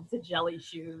Grizzled to jelly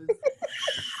shoes.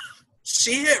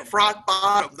 She hit rock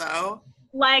bottom though.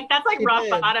 Like that's like rock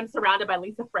bottom surrounded by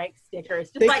Lisa Frank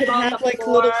stickers. Just they like on have the like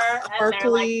floor little and they're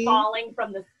like falling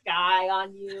from the sky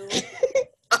on you.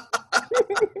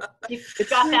 You've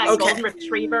got that golden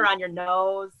retriever on your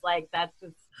nose. Like that's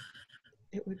just.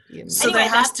 It would be amazing. So there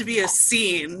has to be a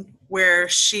scene where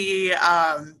she's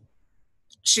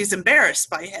embarrassed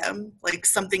by him, like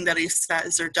something that he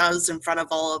says or does in front of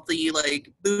all of the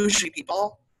like bougie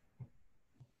people.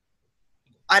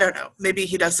 I don't know. Maybe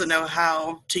he doesn't know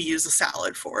how to use a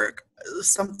salad fork.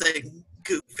 Something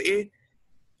goofy.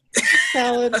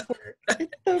 Salad fork.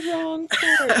 It's the wrong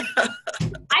fork.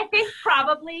 I think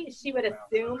probably she would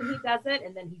assume he doesn't,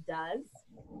 and then he does.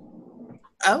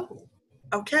 Oh,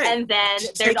 okay. And then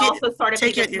there's also sort of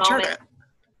this moment.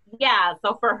 Yeah,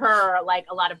 so for her, like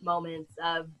a lot of moments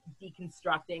of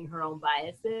deconstructing her own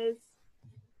biases.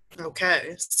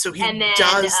 Okay, so he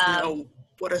does know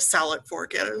what a salad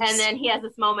fork is. And then he has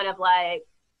this moment of like,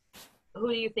 who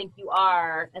do you think you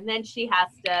are? And then she has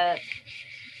to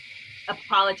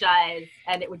apologize,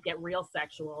 and it would get real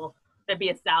sexual. There'd be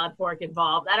a salad fork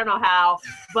involved. I don't know how,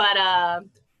 but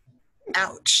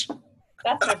ouch.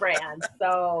 That's my brand.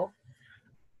 So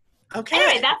okay.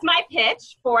 Anyway, that's my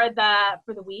pitch for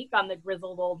the week on the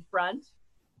Grizzled Old Front.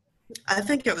 I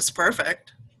think it was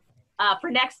perfect.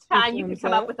 For next time, you can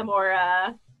come up with a more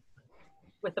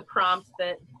with a prompt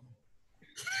that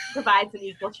provides an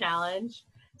equal challenge.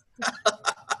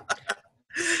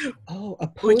 Oh, a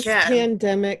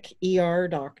post-pandemic ER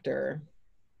doctor.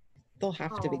 They'll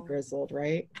have to be grizzled,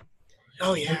 right?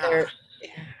 Oh yeah.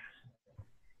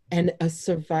 And a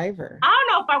survivor. I don't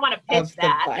know if I want to pitch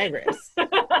that. The virus.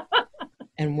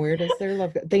 And where does their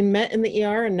love go? They met in the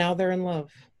ER and now they're in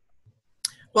love.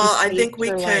 Well, I think we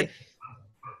could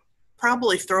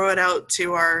probably throw it out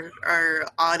to our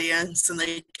audience, and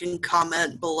they can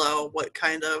comment below what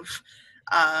kind of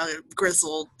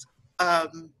grizzled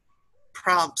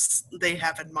prompts they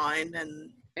have in mind. And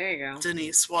there you go.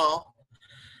 Denise,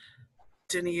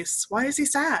 why is he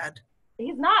sad?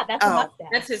 He's not. That's a mustache.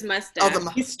 That's his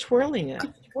mustache. He's twirling it.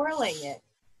 He's twirling it.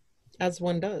 as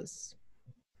one does.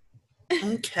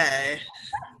 Okay.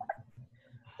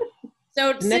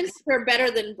 So since we're better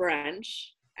than brunch,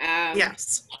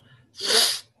 Yes.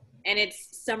 and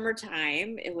it's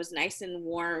summertime, it was nice and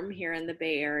warm here in the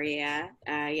Bay Area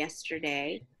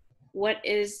yesterday. What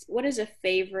is a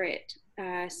favorite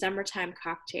summertime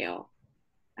cocktail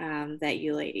that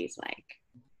you ladies like?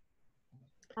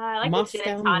 I like Moscow the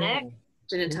gin and tonic. Mule.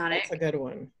 Gin and tonic. That's a good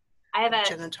one. I have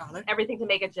Gin and tonic. everything to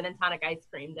make a gin and tonic ice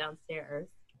cream downstairs.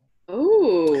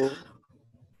 Ooh,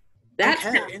 that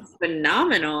Okay. sounds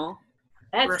phenomenal.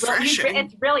 Refreshing.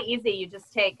 It's really easy. You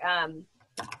just take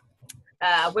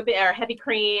whipping or heavy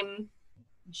cream,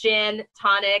 gin,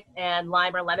 tonic, and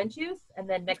lime or lemon juice, and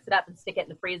then mix it up and stick it in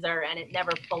the freezer, and it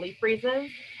never fully freezes.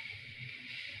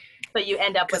 So you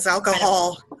end up with Because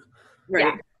alcohol. Right.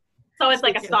 Yeah. So it's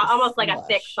like It's almost like a slush.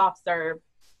 thick soft serve.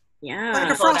 Yeah. Like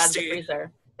a Pull it out of the Frosty.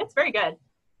 freezer. It's very good,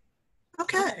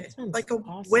 Okay. That sounds Like a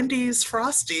awesome. Wendy's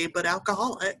Frosty, but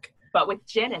alcoholic. but with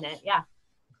gin in it. Yeah.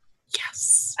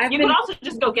 Yes. I've You been, could also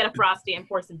just go get a Frosty and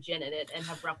pour some gin in it and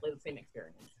have roughly the same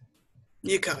experience.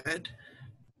 You could.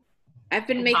 I've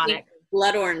been And making tonic.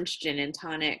 blood orange gin and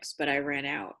tonics, but I ran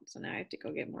out, so now I have to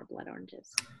go get more blood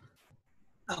oranges.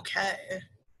 Okay.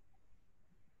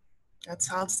 That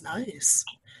sounds nice.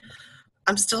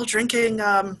 I'm still drinking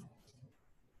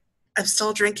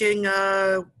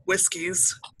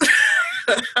whiskeys.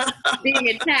 Being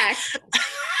attacked.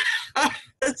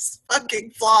 This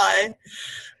fucking fly.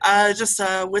 Just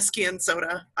a whiskey and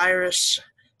soda. Irish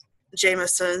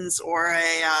Jameson's or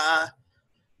a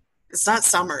it's not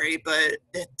summery, but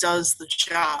it does the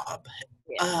job.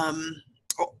 Yeah.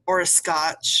 Or a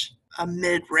scotch, a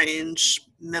mid-range,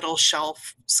 middle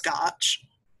shelf scotch.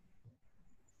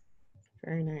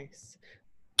 Very nice.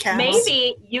 Cass?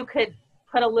 Maybe you could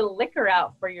put a little liquor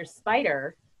out for your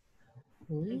spider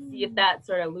and see if that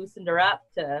sort of loosened her up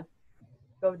to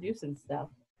go do some stuff.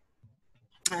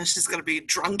 She's going to be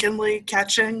drunkenly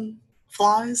catching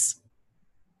flies.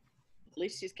 At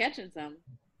least she's catching some.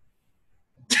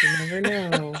 You never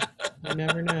know. You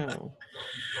never know.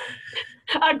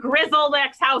 A grizzled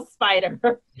ex-house spider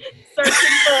searching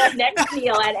for a next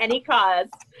meal at any cost.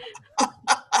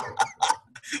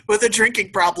 With a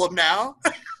drinking problem now.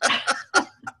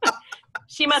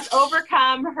 She must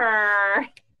overcome her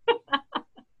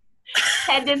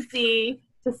tendency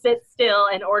to sit still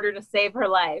in order to save her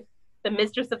life. The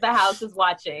mistress of the house is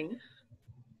watching.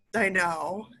 I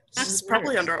know. She's That's probably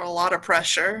weird. under a lot of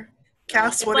pressure.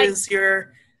 Cass, It's what like- is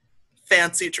your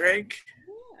fancy drink?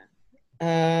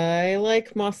 I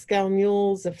like Moscow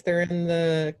Mules if they're in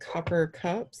the copper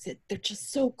cups. They're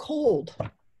just so cold.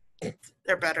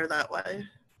 They're better that way.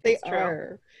 They It's true.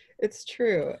 are. It's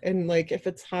true. And like if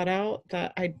it's hot out,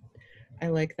 that I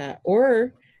like that.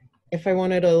 Or if I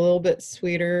wanted a little bit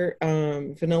sweeter,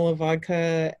 vanilla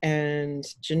vodka and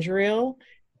ginger ale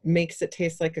makes it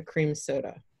taste like a cream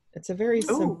soda. It's a very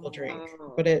simple Ooh. drink,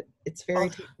 Oh. but it's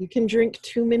very you can drink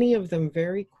too many of them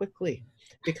very quickly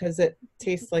because it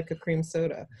tastes like a cream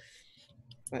soda.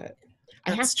 But I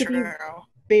have That's to be true.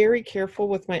 very careful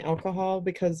with my alcohol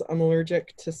because I'm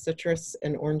allergic to citrus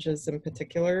and oranges in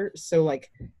particular. So like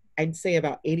I'd say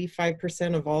about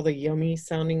 85% of all the yummy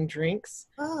sounding drinks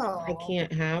Oh. I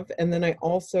can't have. And then I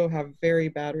also have very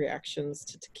bad reactions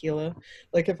to tequila.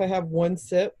 Like if I have one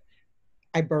sip,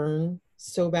 I burn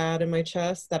so bad in my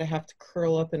chest that I have to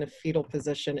curl up in a fetal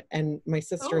position. And my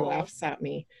sister Oh. laughs at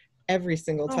me every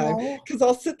single time Oh. because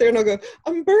I'll sit there and I'll go,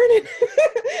 I'm burning.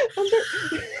 I'm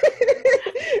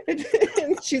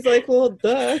and she's like, well,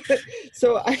 duh.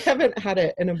 So I haven't had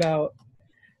it in about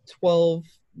 12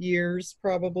 years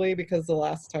probably because the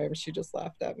last time she just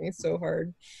laughed at me so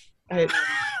hard.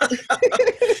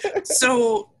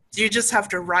 So do you just have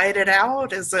to ride it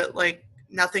out? Is it like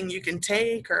nothing you can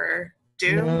take or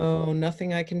do? No,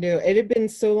 nothing I can do. It had been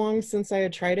so long since I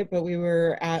had tried it, but we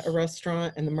were at a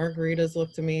restaurant and the margaritas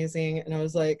looked amazing. And I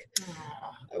was like,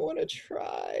 I want to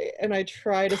try. And I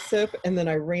tried a sip and then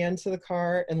I ran to the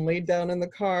car and laid down in the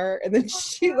car. And then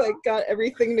she like got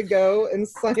everything to go and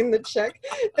signed the check.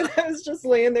 And I was just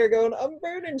laying there going, I'm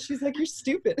burning. She's like, you're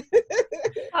stupid.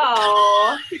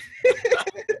 Oh,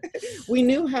 We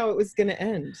knew how it was going to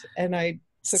end. And I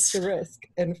took the risk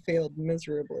and failed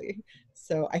miserably.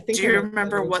 So I think Do you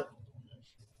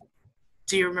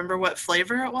remember what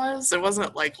flavor it was? It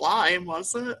wasn't like lime,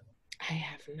 was it? I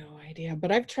have no idea,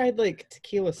 but I've tried like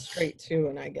tequila straight too,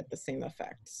 and I get the same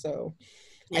effect. So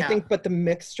I Yeah. think, but the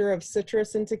mixture of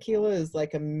citrus and tequila is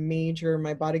like a major,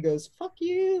 my body goes, fuck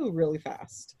you, really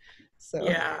fast. So,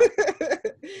 Yeah.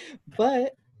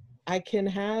 but I can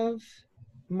have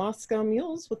Moscow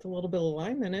Mules with a little bit of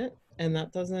lime in it,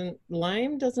 and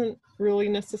lime doesn't really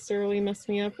necessarily mess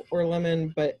me up, or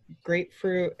lemon, but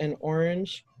grapefruit and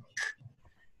orange.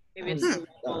 Maybe it's the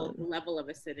level of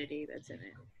acidity that's in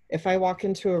it. If I walk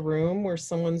into a room where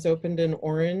someone's opened an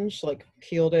orange, like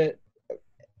peeled it,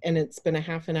 and it's been a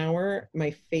half an hour, my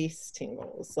face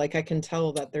tingles. Like I can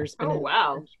tell that there's been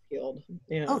orange peeled.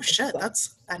 Yeah. Oh shit,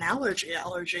 that's an allergy. Yeah,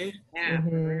 mm-hmm.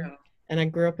 for real. And I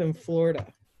grew up in Florida,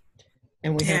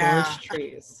 and we had orange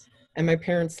trees, and my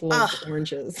parents loved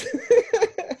oranges.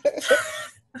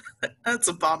 That's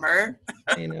a bummer.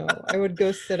 I know. I would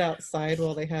go sit outside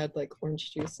while they had like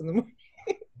orange juice in the morning.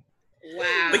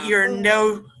 Wow. But you're in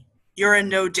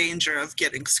no danger of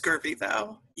getting scurvy,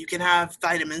 though. You can have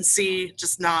vitamin C,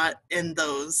 just not in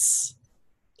those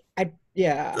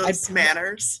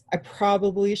manners. I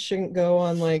probably shouldn't go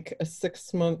on like a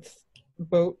 6-month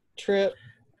boat trip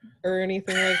or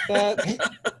anything like that.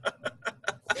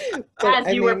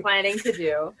 As you were planning to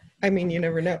do. I mean, you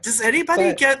never know. Does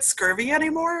anybody get scurvy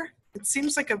anymore? It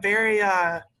seems like a very,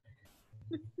 I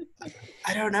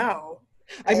don't know.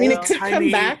 I mean, it could come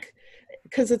back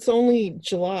because it's only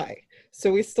July.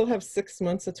 So we still have 6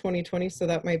 months of 2020. So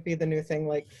that might be the new thing,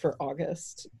 like for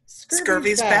August.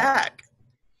 Scurvy's back.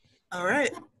 All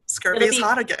right. Scurvy is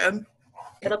hot again.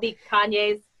 It'll be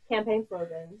Kanye's campaign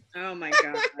slogan. Oh my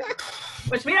God.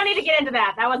 Which we don't need to get into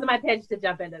that. That wasn't my pitch to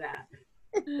jump into that.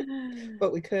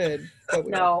 But we could. But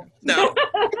we no.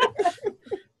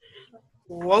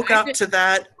 Woke up to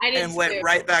that and went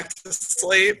right back to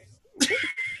sleep.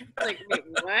 Like, wait,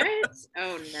 what?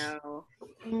 Oh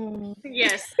no.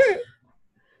 Yes.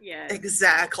 Yes.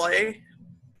 Exactly.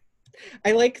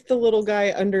 I like the little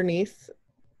guy underneath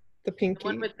the pinky. The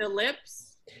one with the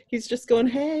lips? He's just going,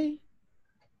 hey.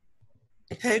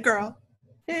 Hey, girl.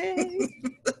 Hey.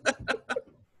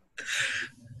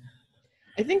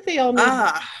 I think they all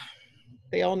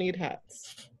need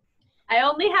hats. I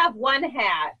only have one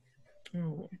hat.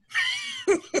 Oh.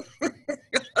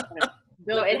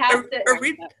 So it has to.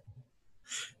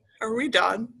 Are we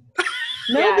done?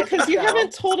 No, because you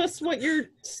haven't told us what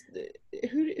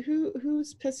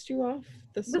who's pissed you off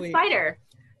this week. The spider.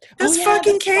 It's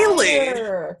fucking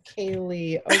Kaylee.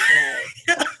 Kaylee,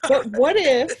 okay. But what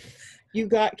if you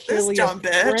got Kaylee a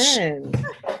friend?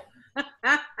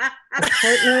 A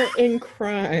partner in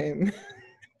crime.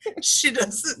 She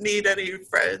doesn't need any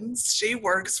friends. She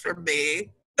works for me.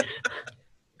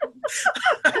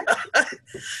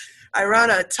 I run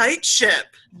a tight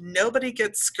ship. Nobody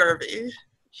gets scurvy.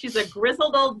 She's a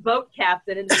grizzled old boat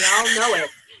captain, and we all know it.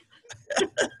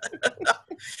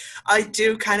 I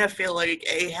do kind of feel like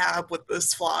Ahab with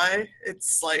this fly.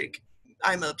 It's like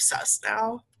I'm obsessed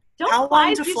now. Don't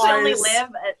flies usually only live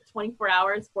at 24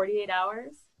 hours, 48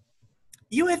 hours?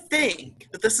 You would think,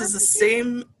 but this is the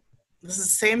same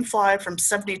fly from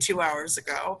 72 hours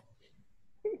ago.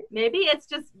 Maybe it's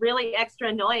just really extra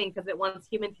annoying because it wants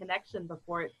human connection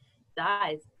before it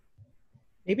dies.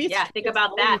 Maybe think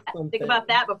about that. Think about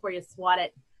that before you swat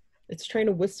it. It's trying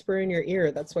to whisper in your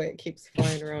ear. That's why it keeps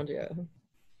flying around you.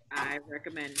 I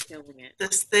recommend killing it.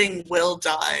 This thing will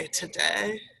die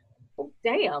today. Oh,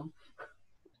 damn.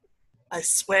 I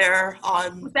swear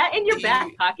on... Was that in your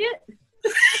back pocket?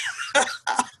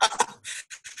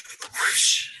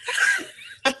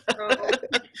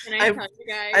 Can I tell you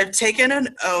guys? I've taken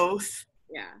an oath.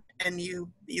 Yeah. And you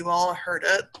all heard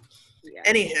it. Yeah.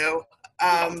 Anywho,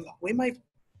 we might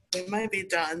be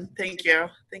done. Thank you,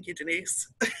 Denise.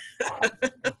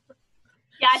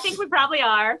 Yeah, I think we probably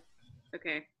are.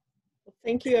 Okay. Well,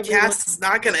 thank you, everyone. Cass is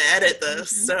not going to edit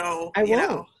this, so I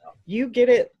won't. You get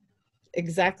it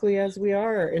exactly as we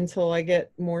are until I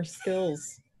get more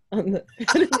skills on the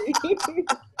editing.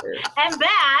 And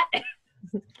that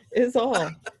is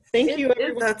all. Thank you,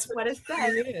 everyone. That's what it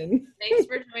said. Thanks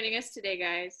for joining us today,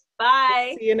 guys.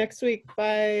 Bye. See you next week.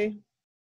 Bye.